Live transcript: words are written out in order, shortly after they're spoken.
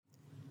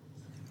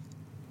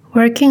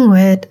working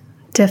with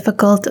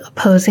difficult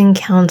opposing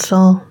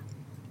counsel.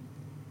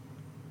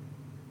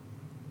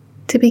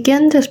 To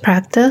begin this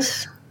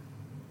practice,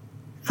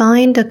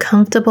 find a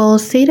comfortable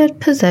seated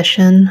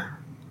position,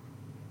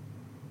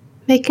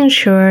 making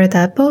sure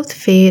that both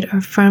feet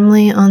are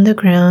firmly on the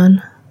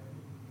ground,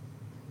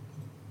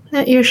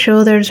 that your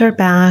shoulders are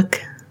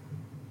back,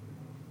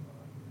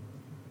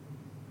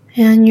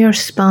 and your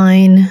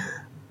spine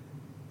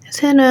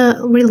is in a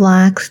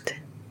relaxed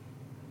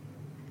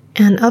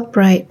and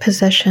upright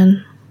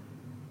position.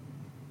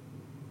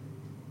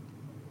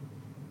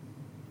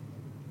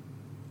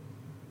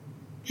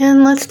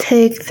 And let's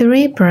take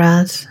 3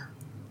 breaths,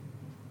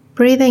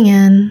 breathing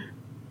in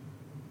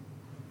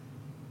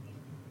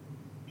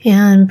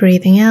and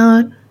breathing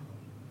out,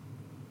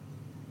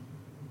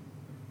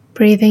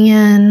 breathing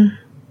in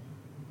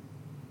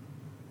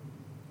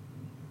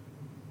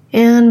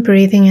and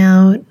breathing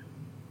out,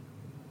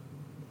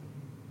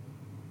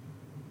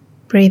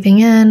 breathing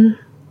in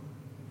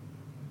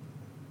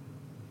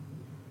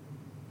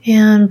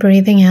and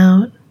breathing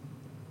out.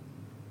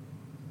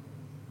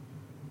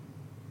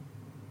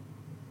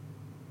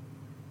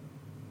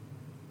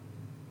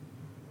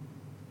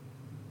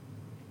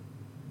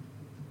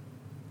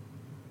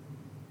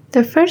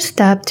 The first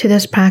step to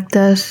this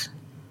practice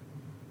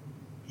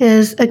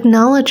is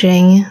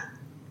acknowledging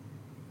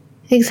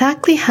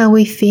exactly how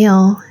we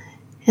feel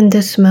in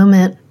this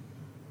moment.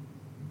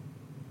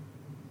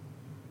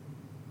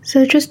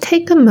 So just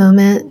take a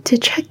moment to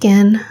check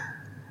in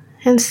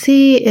and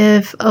see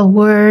if a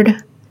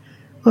word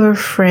or a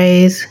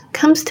phrase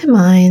comes to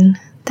mind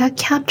that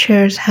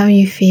captures how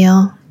you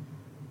feel.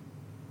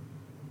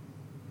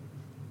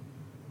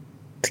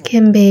 It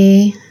can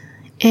be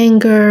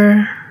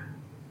anger,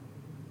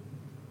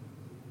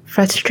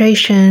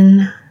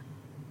 frustration,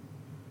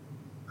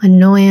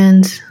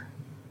 annoyance,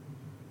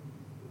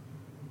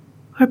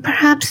 or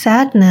perhaps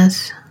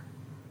sadness.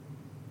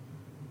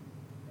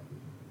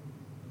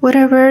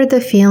 Whatever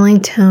the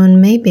feeling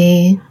tone may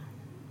be,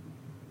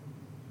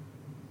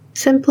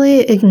 simply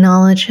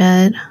acknowledge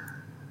it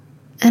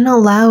and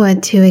allow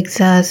it to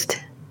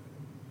exist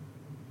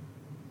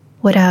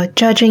without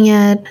judging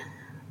it,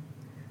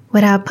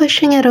 without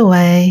pushing it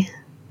away,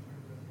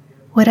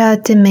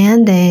 without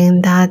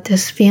demanding that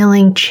this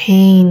feeling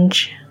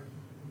change.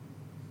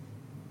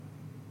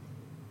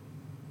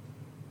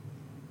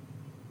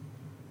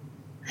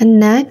 And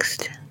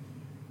next,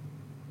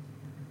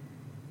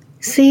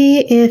 see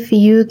if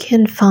you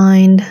can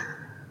find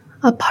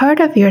a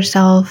part of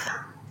yourself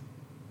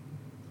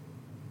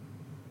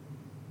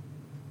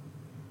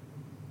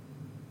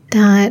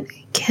that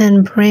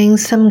can bring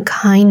some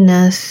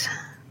kindness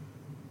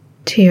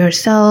to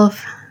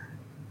yourself,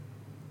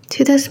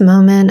 to this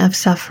moment of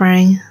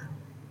suffering.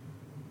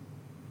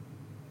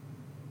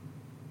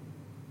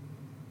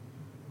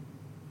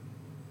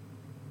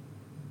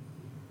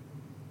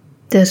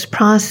 This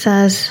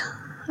process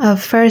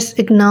of first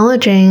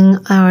acknowledging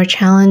our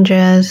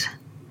challenges,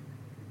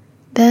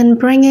 then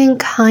bringing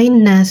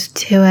kindness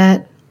to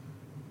it,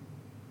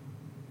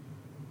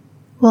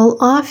 will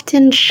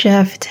often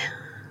shift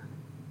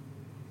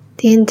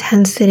the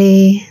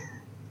intensity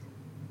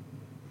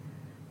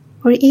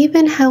or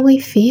even how we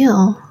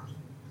feel.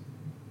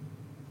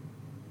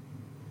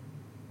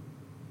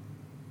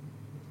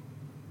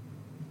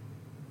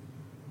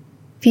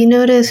 If you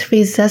notice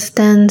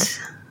resistance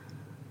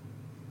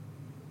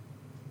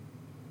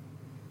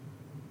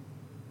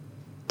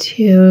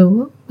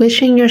to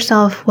wishing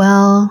yourself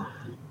well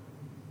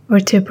or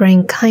to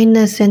bring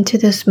kindness into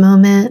this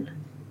moment,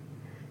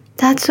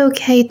 that's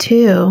okay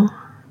too.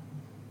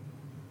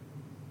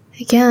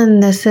 Again,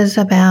 this is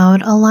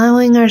about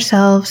allowing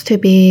ourselves to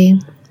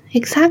be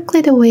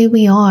exactly the way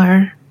we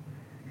are,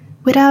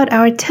 without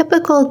our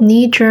typical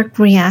knee-jerk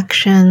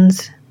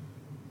reactions,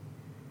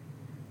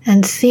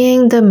 and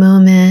seeing the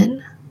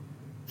moment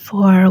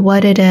for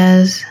what it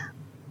is,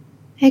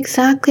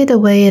 exactly the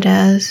way it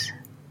is,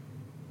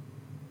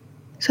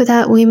 so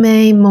that we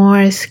may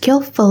more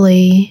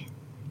skillfully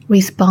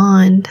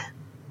respond.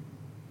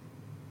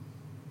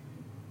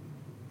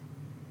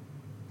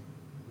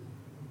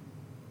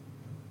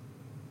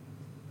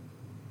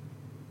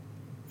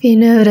 If you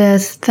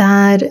notice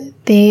that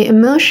the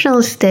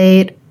emotional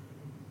state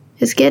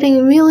is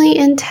getting really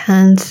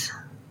intense,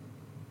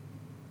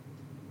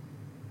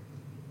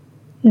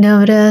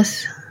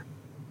 notice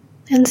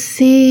and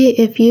see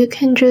if you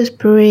can just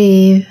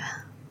breathe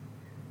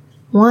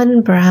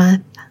one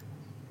breath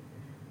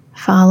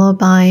followed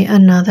by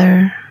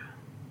another,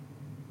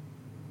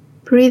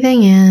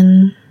 breathing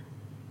in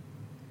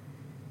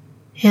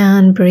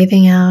and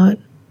breathing out.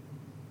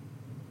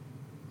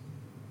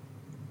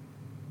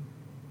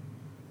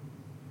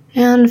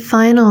 And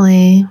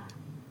finally,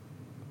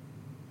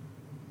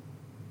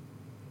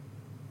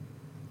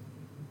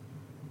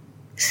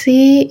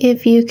 see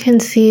if you can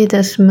see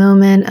this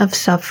moment of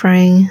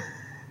suffering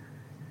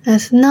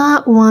as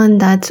not one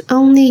that's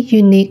only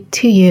unique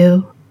to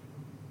you,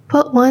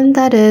 but one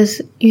that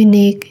is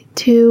unique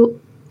to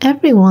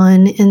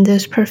everyone in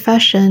this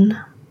profession.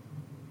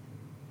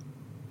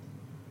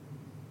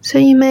 So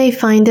you may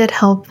find it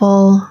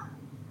helpful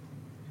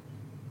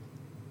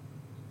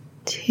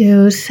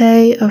to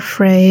say a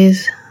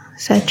phrase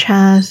such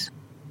as,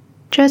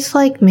 "Just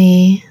like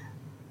me,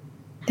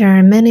 there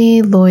are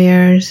many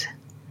lawyers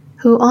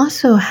who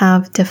also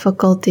have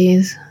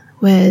difficulties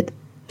with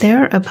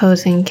their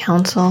opposing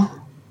counsel."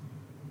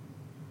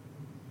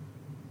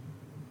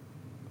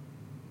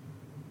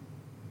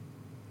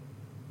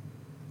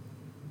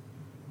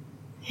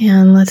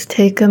 And let's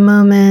take a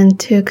moment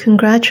to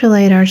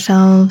congratulate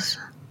ourselves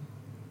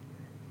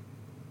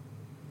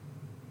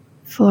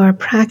for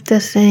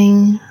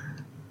practicing,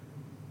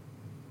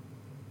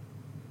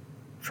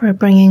 for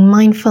bringing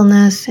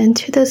mindfulness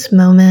into this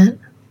moment.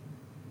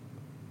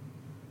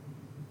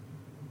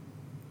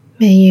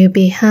 May you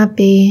be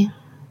happy.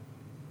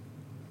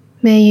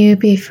 May you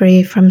be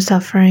free from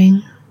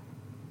suffering.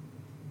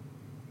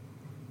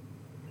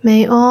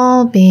 May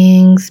all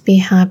beings be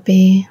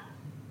happy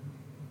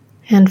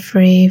and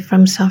free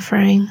from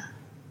suffering.